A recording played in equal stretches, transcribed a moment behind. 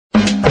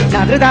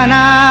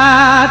nadrudana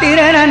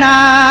tirana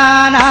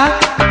na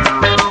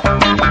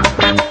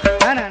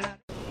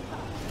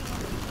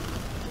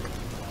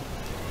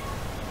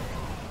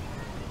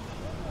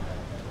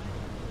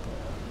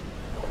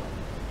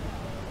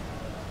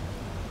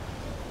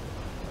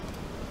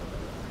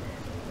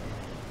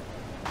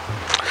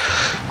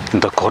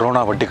இந்த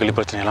corona வட்டிகளி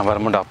பிரச்சனையெல்லாம்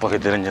வரும்போது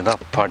அப்பாவுக்கு தெரிஞ்சுதா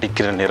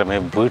படிக்கிற நேரமே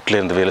வீட்டில்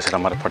இருந்து வேலை செய்கிற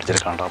மாதிரி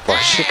படிச்சிருக்காண்டா அப்பா.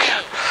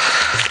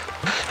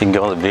 இங்கே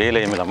வந்து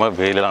வேலையும் இல்லாமல்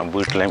வேலையெல்லாம்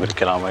வீட்டிலையும்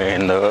இருக்கலாமே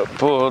இந்த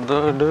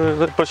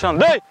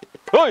பிரசாந்த் டேய்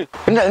ஓய்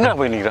என்ன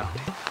போய் நிற்கிறான்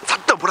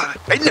சத்தம் போடாத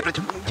என்ன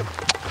பிரச்சனை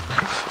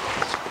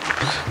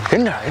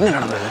என்ன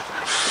நடந்தது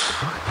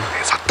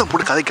சத்தம்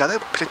போட்டு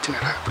கதைக்காத பிரச்சனை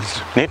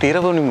நேற்று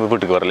இரவு நீ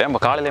வீட்டுக்கு வரலையா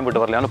நம்ம காலையிலையும்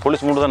வீட்டு வரலையா ஆனால்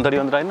போலீஸ் மூணு தான்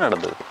தெரிய வந்துட்டா என்ன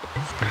நடந்தது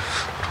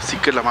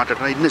சிக்கல்ல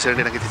மாட்டேன்னா இன்னும்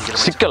சரி எனக்கு தெரியல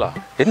சிக்கலா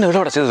என்ன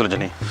விட செய்ய சொல்லுச்சு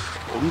நீ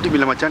ஒன்றும்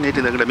இல்லை மச்சான்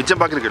நேற்று எங்களை மிச்சம்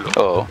பார்க்குறீங்களோ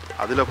ஓ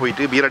அதில்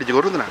போயிட்டு பீர் அடிச்சு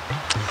கொண்டு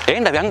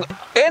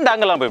ஏன்டா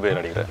அங்கெல்லாம் போய் பேர்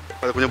அடிக்கிறேன்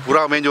அது கொஞ்சம்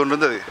புறா மேய்ஞ்சு ஒன்று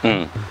இருந்தது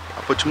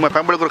அப்போ சும்மா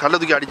பெம்பளுக்கு ஒரு கல்லை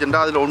தூக்கி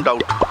அடிச்சுட்டா அதில் ஒன்று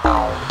அவுட்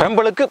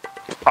பெம்பளுக்கு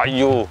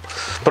ஐயோ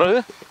பிறகு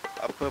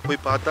அப்போ போய்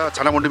பார்த்தா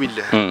சனம் ஒன்றும்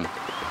இல்லை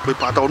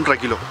போய் பார்த்தா 1.5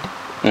 கிலோ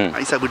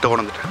ஐசா வீட்டை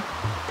கொண்டுட்டேன்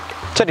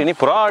சரி நீ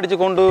புறா அடிச்சு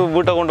கொண்டு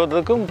வீட்டை கொண்டு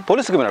வந்ததுக்கும்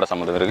போலீஸுக்கு மேலே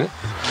சம்மந்தம் இருக்கு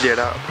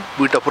இல்லையடா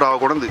வீட்டை புறாவை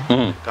கொண்டு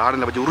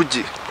காடனில் வச்சு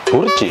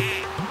உரிச்சு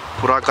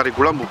புறா கறி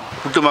குழம்பு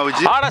புட்டுமா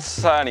வச்சு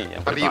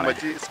அதையும்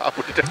வச்சு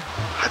சாப்பிட்டுட்டேன்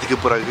அதுக்கு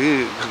பிறகு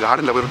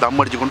கார்டனில் போய்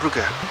தம் அடிச்சு கொண்டு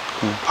இருக்க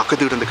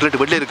பக்கத்து கிட்ட அந்த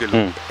கிளட்டு வெளியே இருக்கு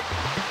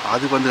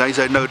அது வந்து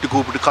நைஸா என்ன வெட்டி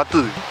கூப்பிட்டு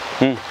கத்துது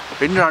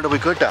என்ன ஆண்ட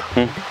போய் கேட்டா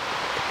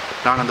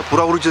நான் அந்த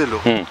புறா உரிச்சது இல்லை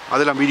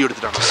அதெல்லாம் வீடியோ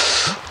எடுத்துட்டாங்க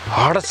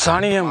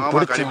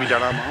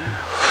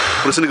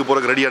பிரசனுக்கு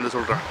போறதுக்கு ரெடியான்னு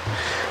சொல்றான்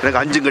எனக்கு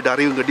 5 கட்டு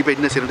அறிவும் கட்டி போய்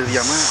என்ன செய்யறது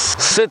தெரியாம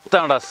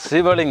சித்தாண்டா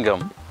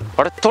சிவலிங்கம்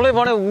அட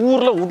தொலைவான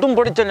ஊர்ல உடும்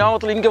படிச்ச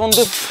ஞாபகத்துல இங்க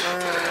வந்து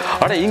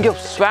அட இங்க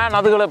ஸ்வான்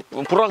அதுகளை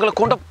புறாக்களை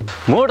கொண்ட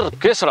மர்டர்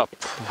கேஸ்டா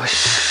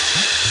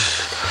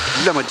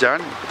இல்ல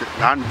மச்சான்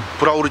நான்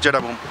புறா உரிச்ச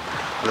இடமும்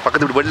அந்த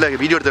பக்கத்து வீட்டு வெளில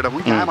வீடியோ எடுத்த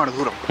இடமும் நியாயமான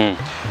தூரம்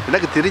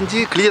எனக்கு தெரிஞ்சு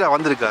கிளியரா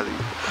வந்திருக்காது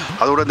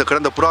அதோட இந்த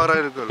கிடந்த புறாரா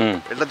இருக்கு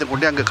எல்லாத்தையும்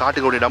கொண்டே அங்கே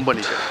காட்டுக்கு கொண்டே டம்ப்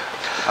பண்ணிட்டேன்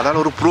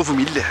அதனால ஒரு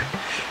ப்ரூஃபும் இல்லை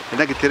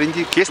எனக்கு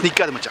தெரிஞ்சு கேஸ்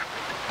நிற்காது மச்சான்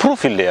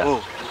ப்ரூஃப் இல்லையா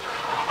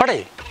அடே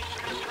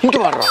இங்க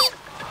வர்றான்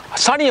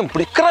சனியம்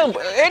பிடிக்கிற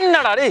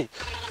என்னடா டே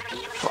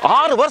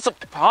 6 வருஷம்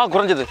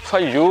குறைஞ்சது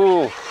ஐயோ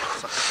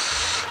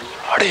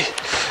அடே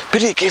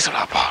பெரிய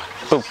கேஸ்டாப்பா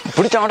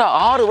பிடிச்சாங்கடா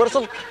 6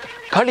 வருஷம்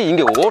களி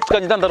இங்க ஓட்ஸ்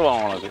கஞ்சி தான்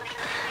தருவான் உனக்கு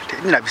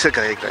என்ன அபிஷேக்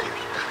கதை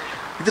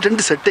இது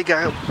 2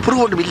 செட்டைக்காக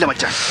ப்ரூவ் ஒன்றும் இல்லை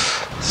மச்சான்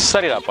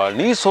சரிடாப்பா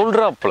நீ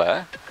சொல்றப்பல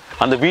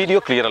அந்த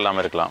வீடியோ கிளியர்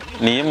இல்லாமல் இருக்கலாம்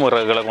நீயும்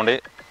முறைகளை கொண்டே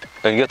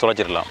எங்கேயோ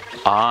தொலைச்சிடலாம்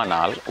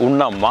ஆனால்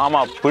உன்னை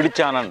மாமா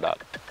பிடிச்சானண்டா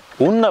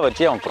உன்னை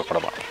வச்சு அவன்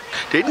புறப்படப்பான்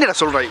என்னடா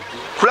சொல்றாய்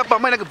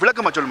குழப்பமா எனக்கு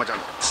விளக்கமா சொல்லு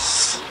மச்சான்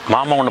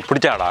மாமா உன்னை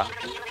பிடிச்சாடா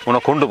உன்னை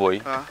கொண்டு போய்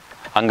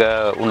அங்கே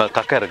உன்னை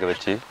கக்க இருக்க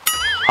வச்சு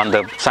அந்த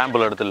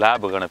சாம்பிள் எடுத்து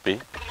லேபுக்கு அனுப்பி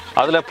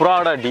அதில்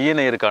புறாட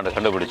டிஎன்ஏ இருக்கான்னு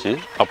கண்டுபிடிச்சி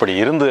அப்படி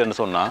இருந்ததுன்னு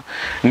சொன்னால்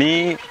நீ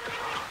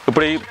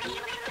இப்படி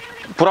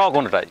புறாவை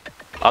கொண்டுட்டாய்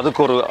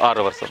அதுக்கு ஒரு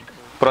 6 வருஷம்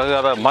பிறகு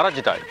அதை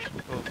மறைச்சிட்டாய்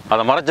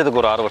அதை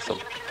மறைச்சதுக்கு ஒரு 6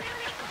 வருஷம்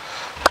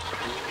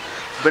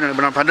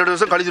நான் 12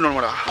 வருஷம்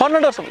கழிச்சுடணுமாடா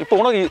 12 வருஷம் இப்போ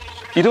உனக்கு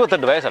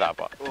 28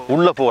 வயசுடாப்பா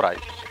உள்ளே போகிறாய்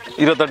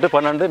 28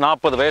 12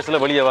 40 வயசுல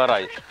வெளியே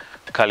வராய்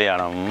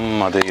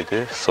கல்யாணம் அது இது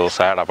ஸோ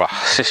சேடாப்பா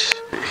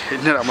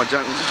என்னடா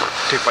மச்சான்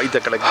பைத்த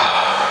கிடக்கு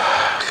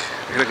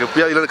எனக்கு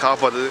எப்பயாவது இல்லாத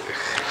காப்பாது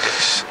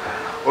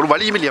ஒரு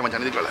வழியும் இல்லையா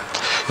மச்சான்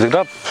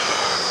இதுக்கா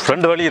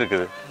 2 வழி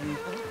இருக்குது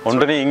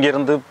ஒன்று நீ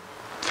இங்கேருந்து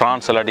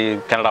ஃப்ரான்ஸ் இல்லாட்டி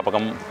கனடா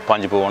பக்கம்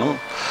பாஞ்சு போகணும்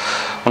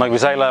உனக்கு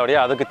விசா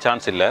இல்லாதபடியா அதுக்கு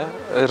சான்ஸ் இல்லை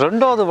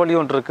 2வது வழி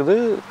ஒன்று இருக்குது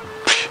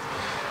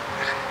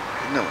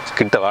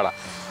கிட்ட வாடா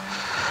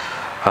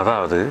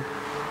அதாவது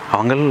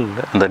அவங்க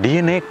அந்த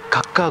டிஎன்ஏ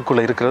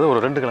கக்காக்குள்ளே இருக்கிறது ஒரு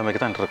 2 கிழமைக்கு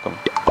தான் இருக்கும்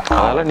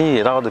அதனால் நீ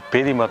ஏதாவது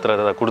பேதி மாத்திரை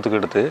அதை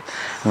கொடுத்துக்கிட்டு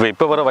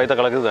இப்போ வர வயதை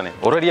கலக்குது தானே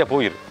ஒரேடியாக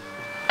போயிரு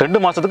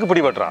 2 மாதத்துக்கு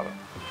பிடிபட்டுறாங்க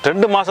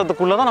 2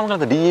 மாதத்துக்குள்ளே தான் அவங்க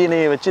அந்த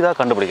டிஎன்ஏ வச்சு தான்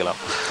கண்டுபிடிக்கலாம்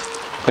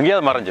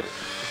எங்கேயாவது மறைஞ்சிரு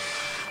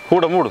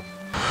கூட மூடு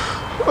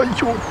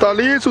ஐயோ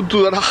தலையே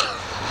சுத்துதடா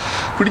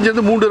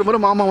பிடிஞ்சது 3 முறை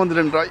மாமா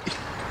வந்துடுன்றாய்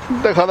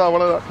இந்த கதை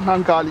அவ்வளோதான்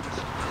நான் காலி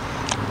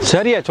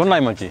சரியா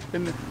சொன்னாய் மச்சி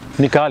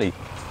நீ காலி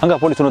அங்கே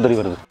போலீஸ் ஒன்று தெரிய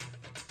வருது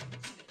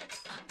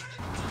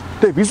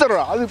டேய்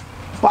விசாரடா அது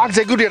பார்க்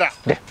செக்யூரிட்டிடா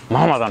டேய்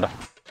மாமா தான்டா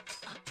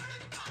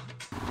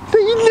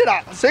டேய் இல்லடா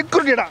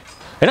செக்யூரிட்டிடா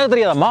எனக்கு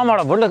தெரியாதா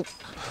மாமாடா பொருள்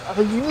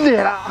அது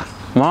இல்லடா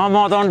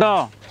மாமா தான்டா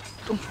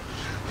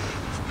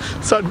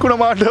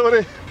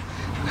சட்குணமாண்டவரே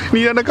நீ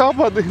என்ன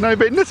காப்பாத்து நான்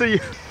இப்போ என்ன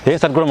செய்ய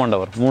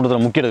சட்குணமாண்டவர் 3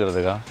 தடவை முக்கிய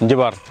எடுக்கிறதுக்கா இஞ்சி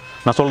பார்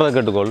நான் சொல்கிறத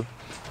கேட்டுக்கோள்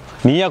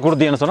நீயா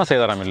கொடுத்தீன்னு சொன்னால்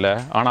சேதாரம் இல்லை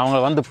ஆனால் அவங்க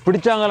வந்து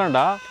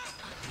பிடிச்சாங்களாண்டா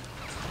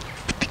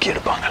பிடிக்க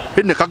எடுப்பாங்க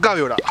என்ன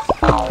கக்காவியோடா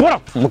போடா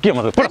முக்கியம்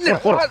அது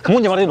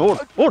மூஞ்சி மறைஞ்சு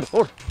ஓடு ஓடு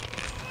ஓடு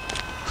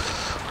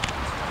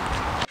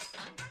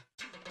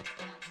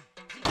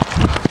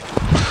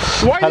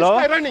ஹலோ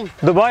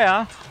துபாயா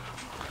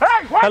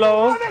ஹலோ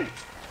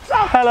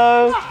ஹலோ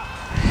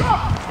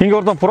இங்கே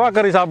ஒருத்தன் புறா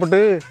கறி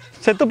சாப்பிட்டு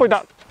செத்து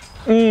போயிட்டான்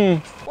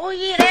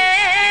உயிரே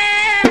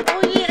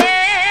உயிரே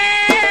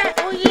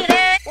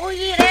உயிரே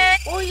உயிரே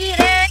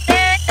உயிரே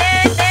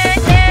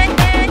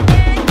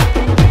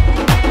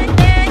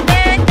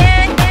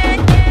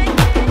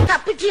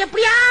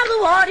எப்படியாவது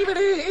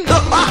ஓடிவிடு